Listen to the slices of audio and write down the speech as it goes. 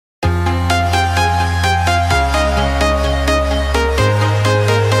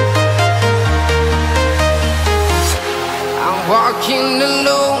walking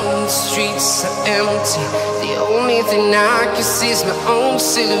alone, the streets are empty. The only thing I can see is my own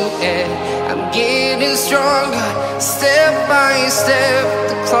silhouette. I'm getting stronger, step by step.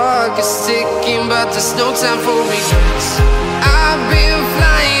 The clock is ticking, but there's no time for regrets. I've been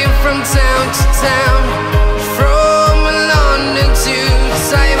flying from town to town, from London to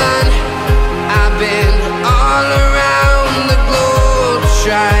Taiwan. I've been all around the globe,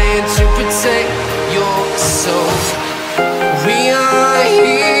 trying to protect your soul. We are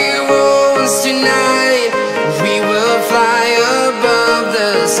heroes tonight. We will fly above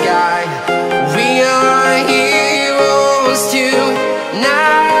the sky. We are heroes tonight.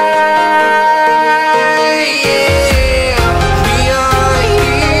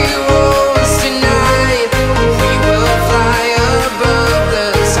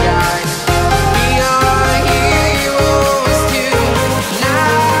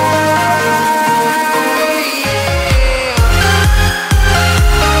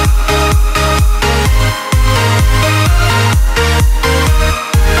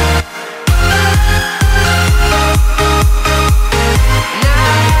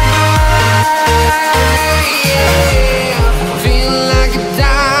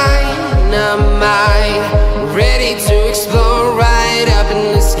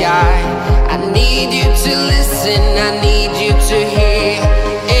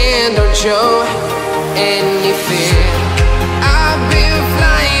 Show any fear. I've been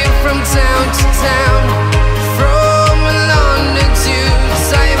flying from town to town, from London to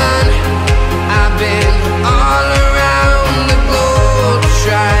Taiwan. I've been all around the globe,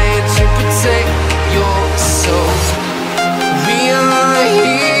 trying to protect your soul. We are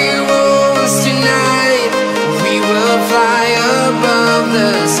heroes tonight. We will fly above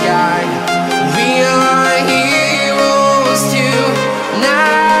the sky. We are heroes tonight.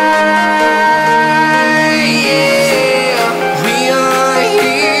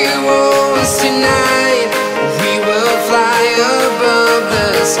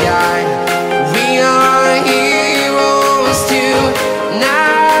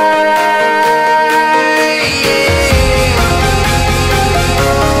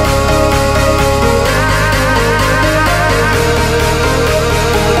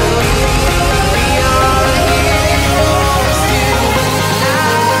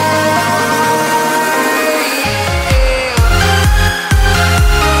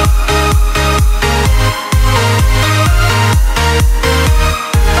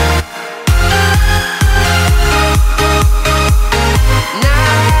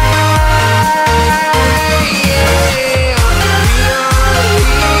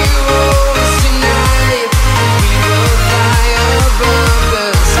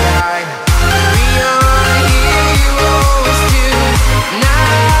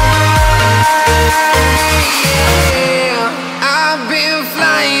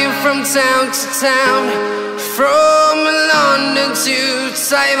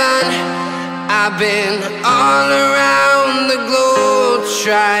 I've been all around the globe,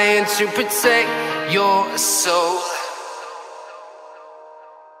 trying to protect your soul.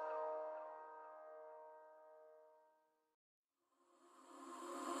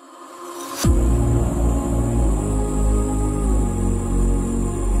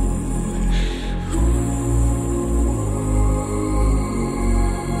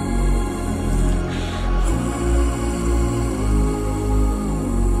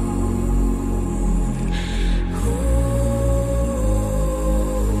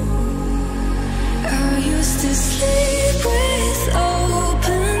 This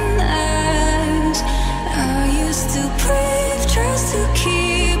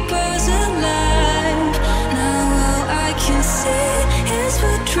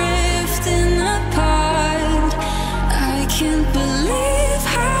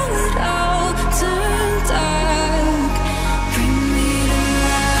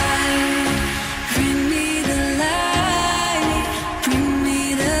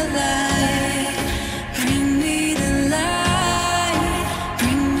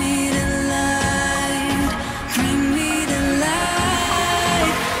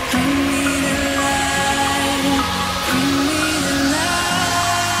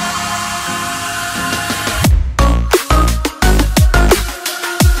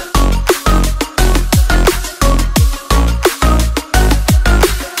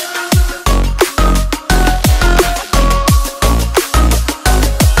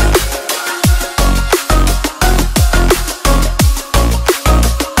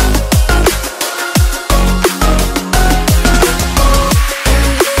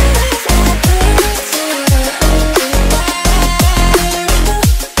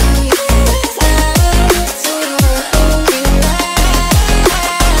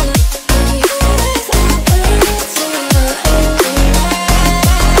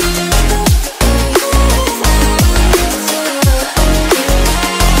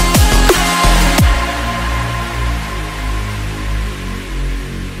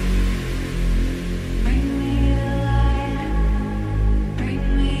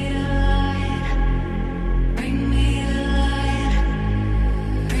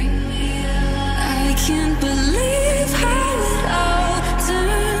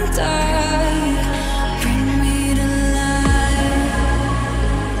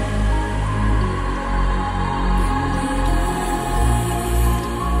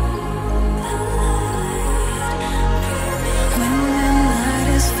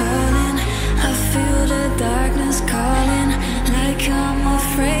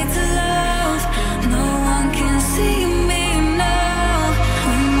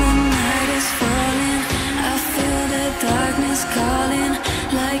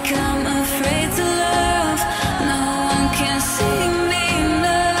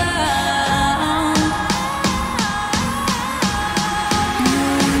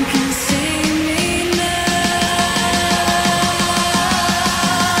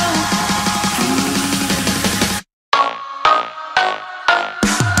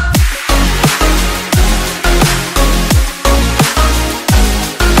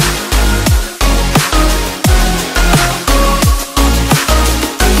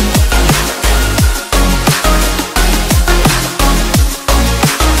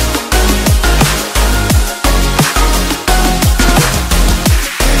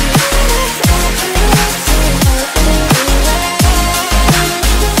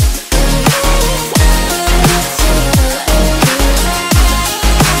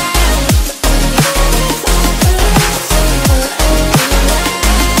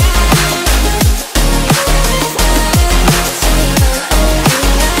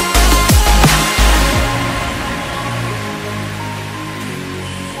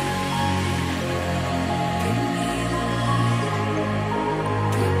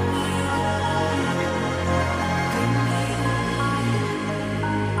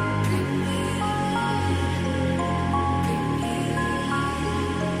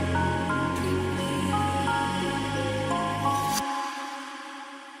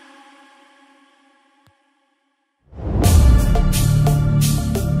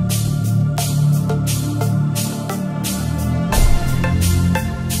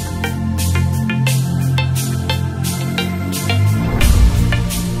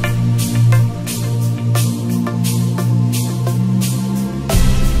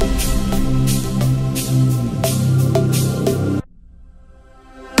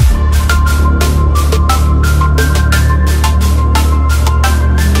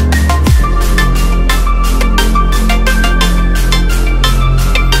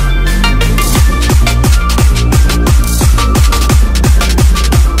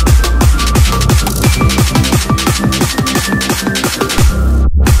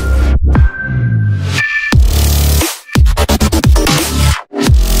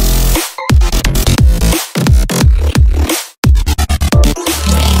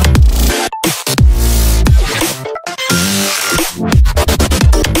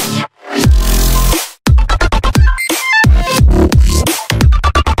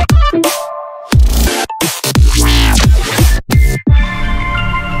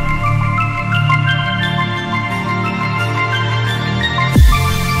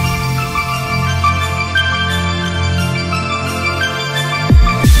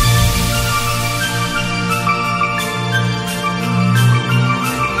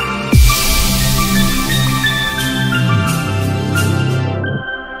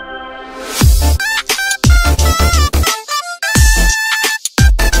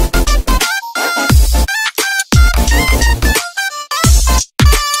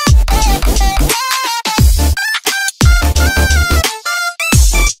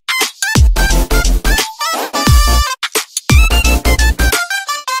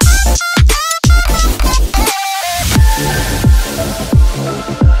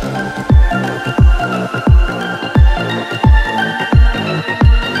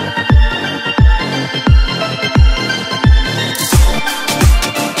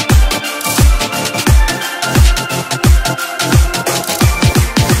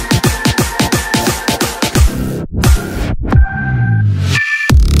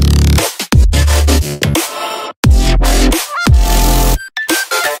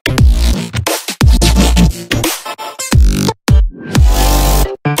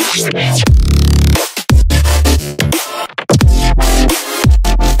Over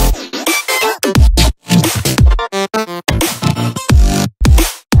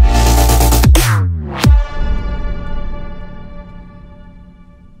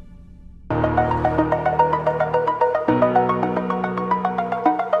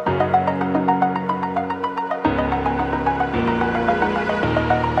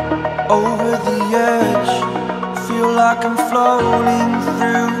the edge, feel like I'm floating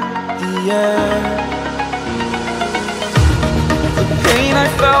through the air. The pain I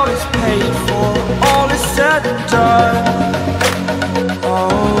felt is paid for, all is said and done.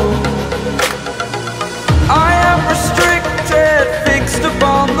 Oh, I am restricted, fixed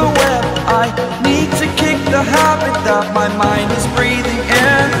upon the web. I need to kick the habit that my mind is breathing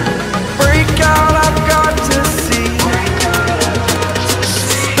in. Break out, I've got to see.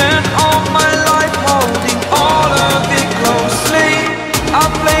 Spent all my life holding all of it closely. I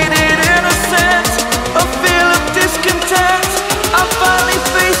played it innocent, a feel of discontent. I'm finally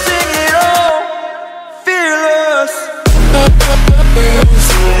facing it all, fearless.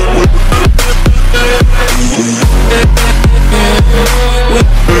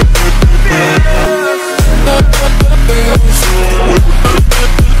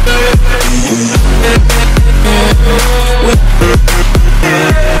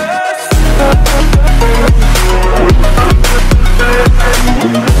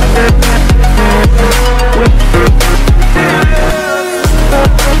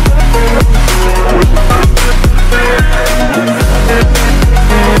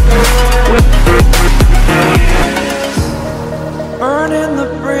 Burning the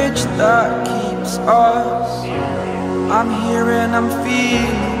bridge that keeps us. I'm here and I'm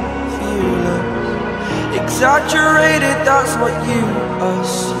feeling fearless. Exaggerated, that's what you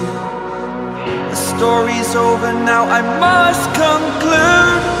assume. The story's over now, I must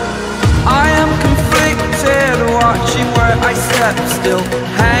conclude. I am conflicted, watching where I step still,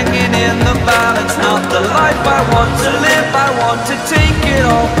 hanging in the balance. Not the life I want to live, I want to take it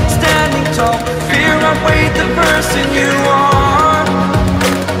all. Standing tall, fear outweighed the person you are.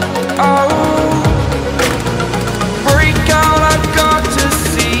 Oh, break out, I've got to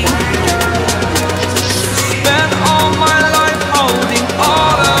see. Spent all my life holding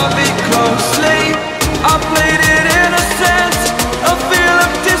all of it closely. I played it innocent, a feel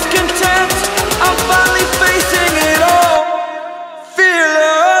of discontent. I'm finally facing it all,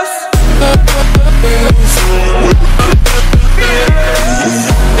 fearless.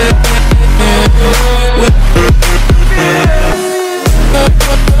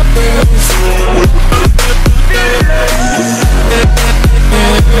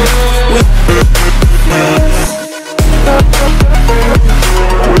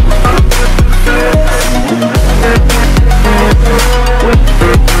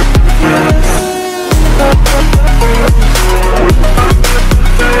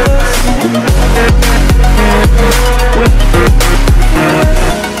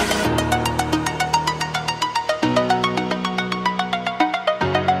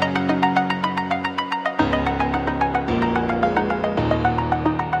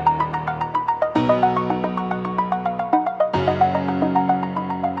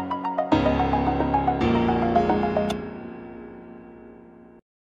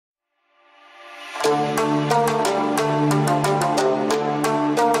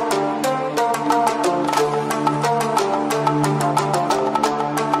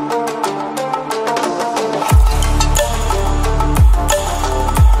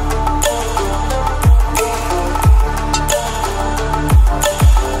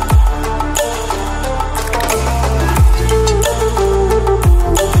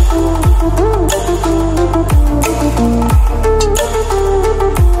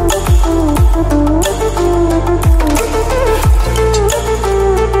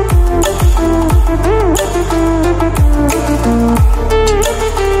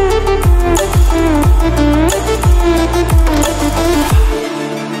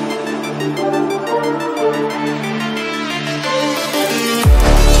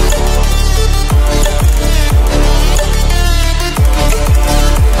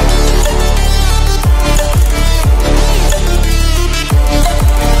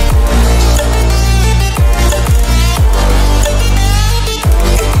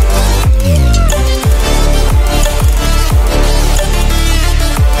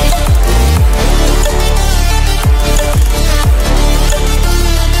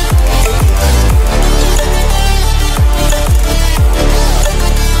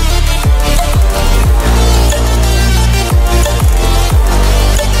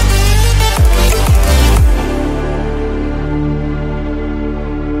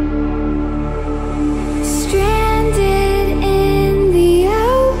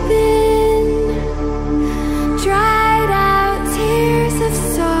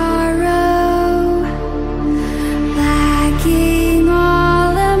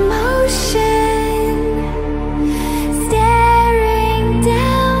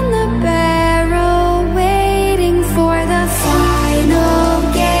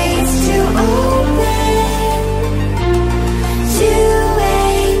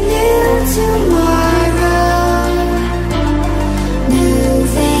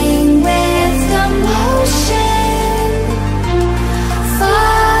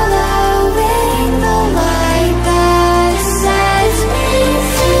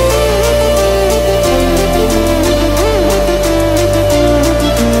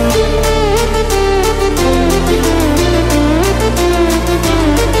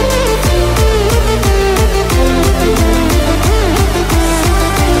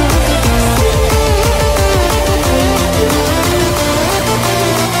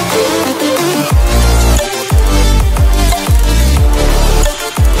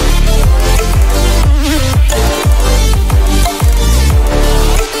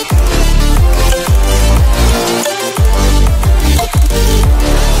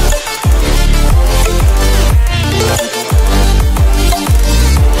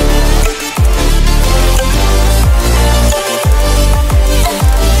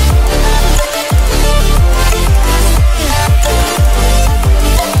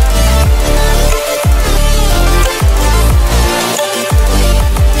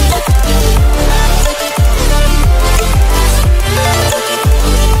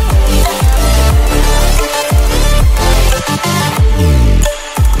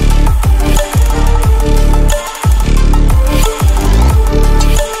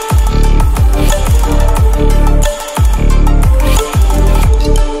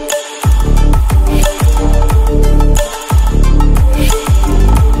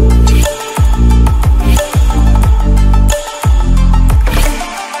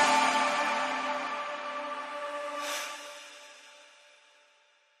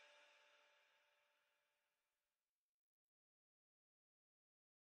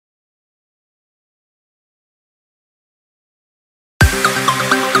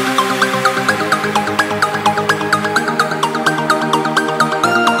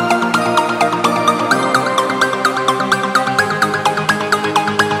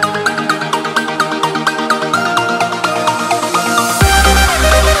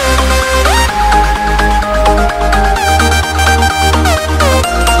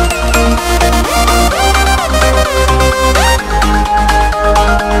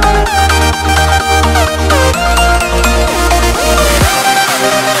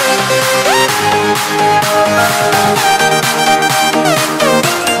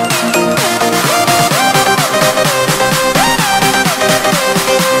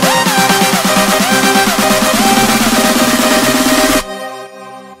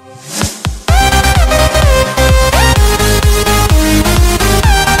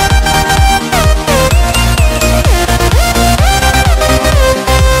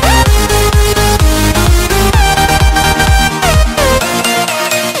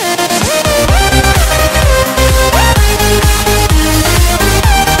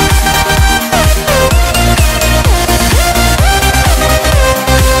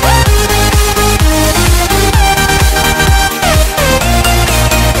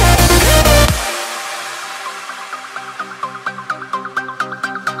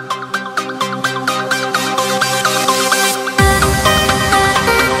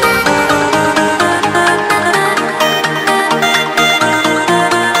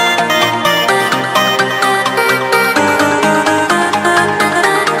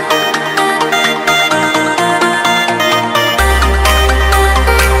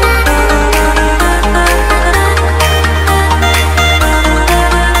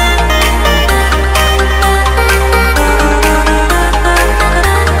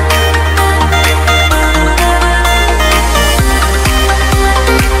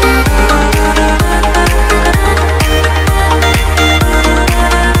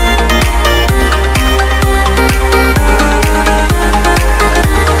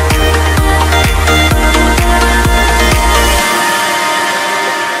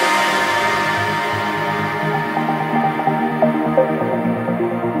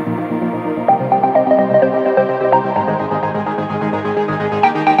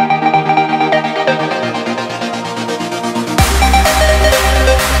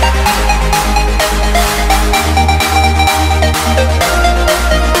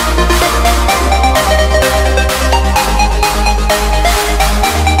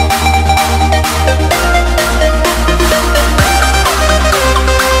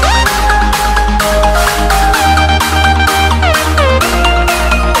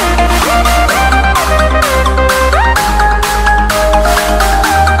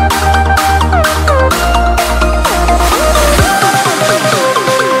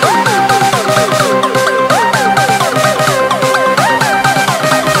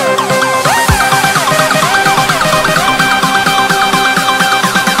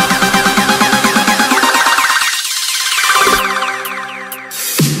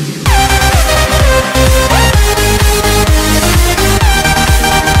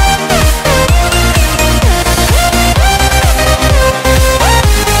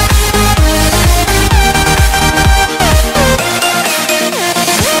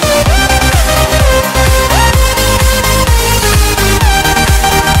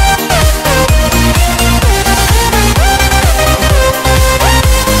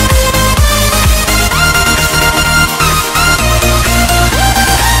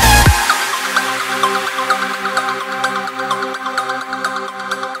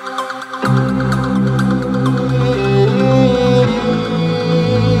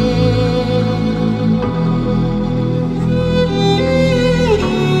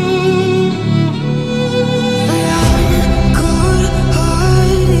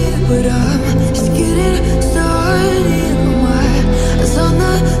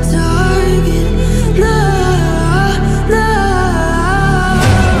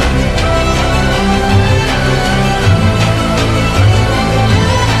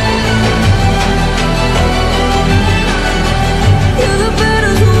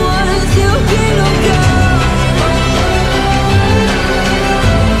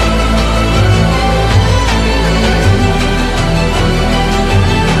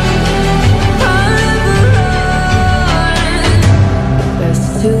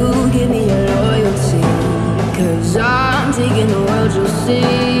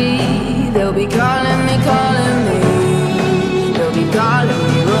 royalty. They'll be calling me, calling me. They'll be calling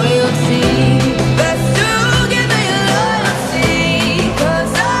me royalty. Best to give me your loyalty,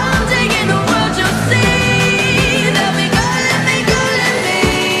 'cause I'm taking the world, you'll see. They'll be calling me, calling me.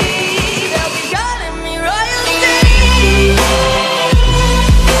 They'll be calling me royalty.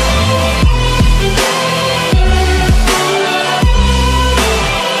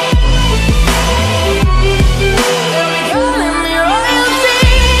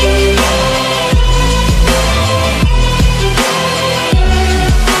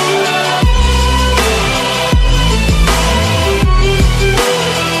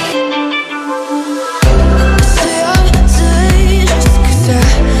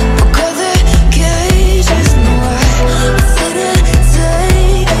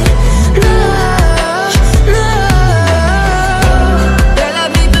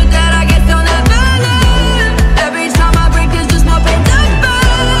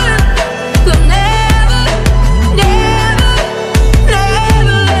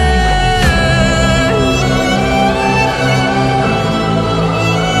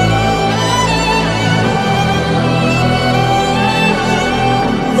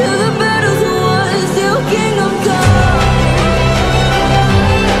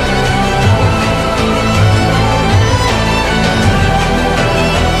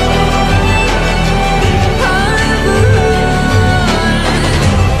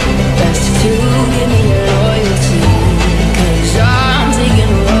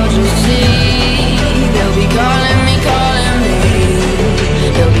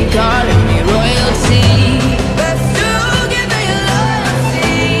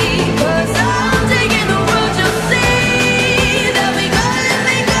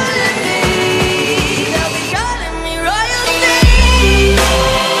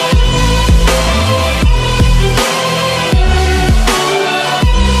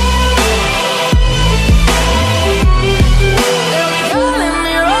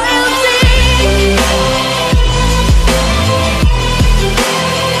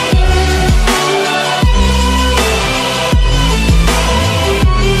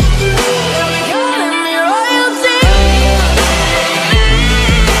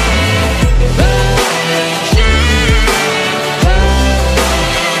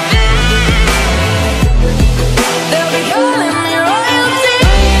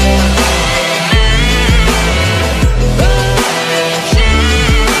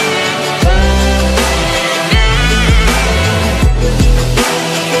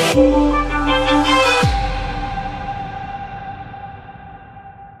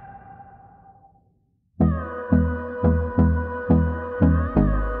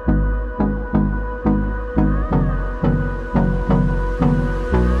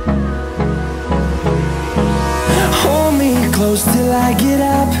 Close till I get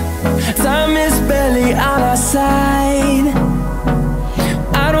up. Time is barely on our side.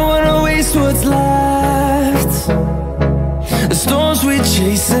 I don't wanna waste what's left. The storms we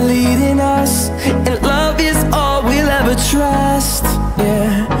chase are leading us, and love is all we'll ever trust.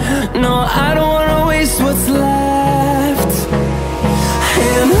 Yeah, no, I don't wanna waste what's left.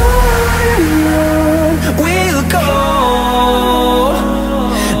 And on we'll go,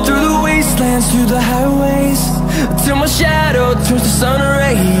 through the wastelands, through the highways, till my shadow turns to sun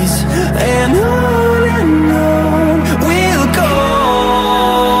rays. And on we'll go,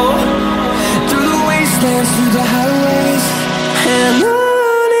 through the wastelands, through the highways. And on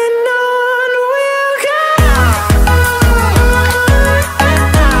we'll go.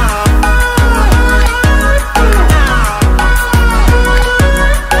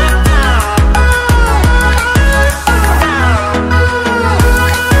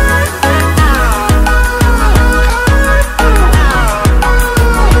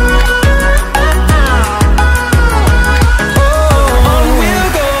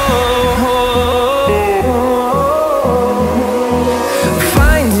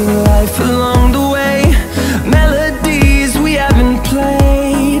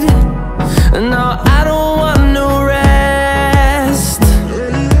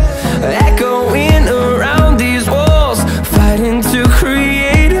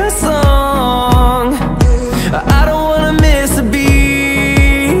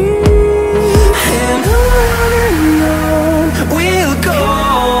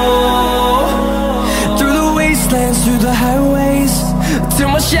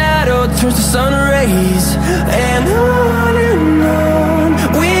 Turns to sun rays. And on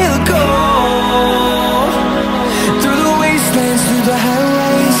we'll go, through the wastelands, through the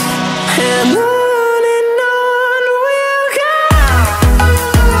highways. And on we'll go.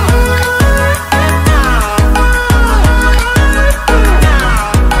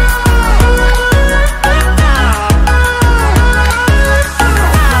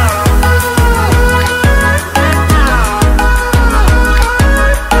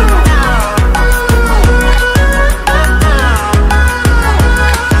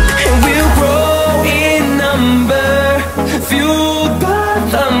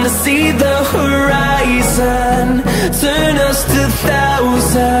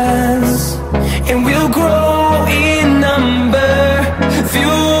 thousands, and we'll grow in number.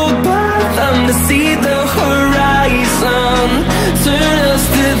 Few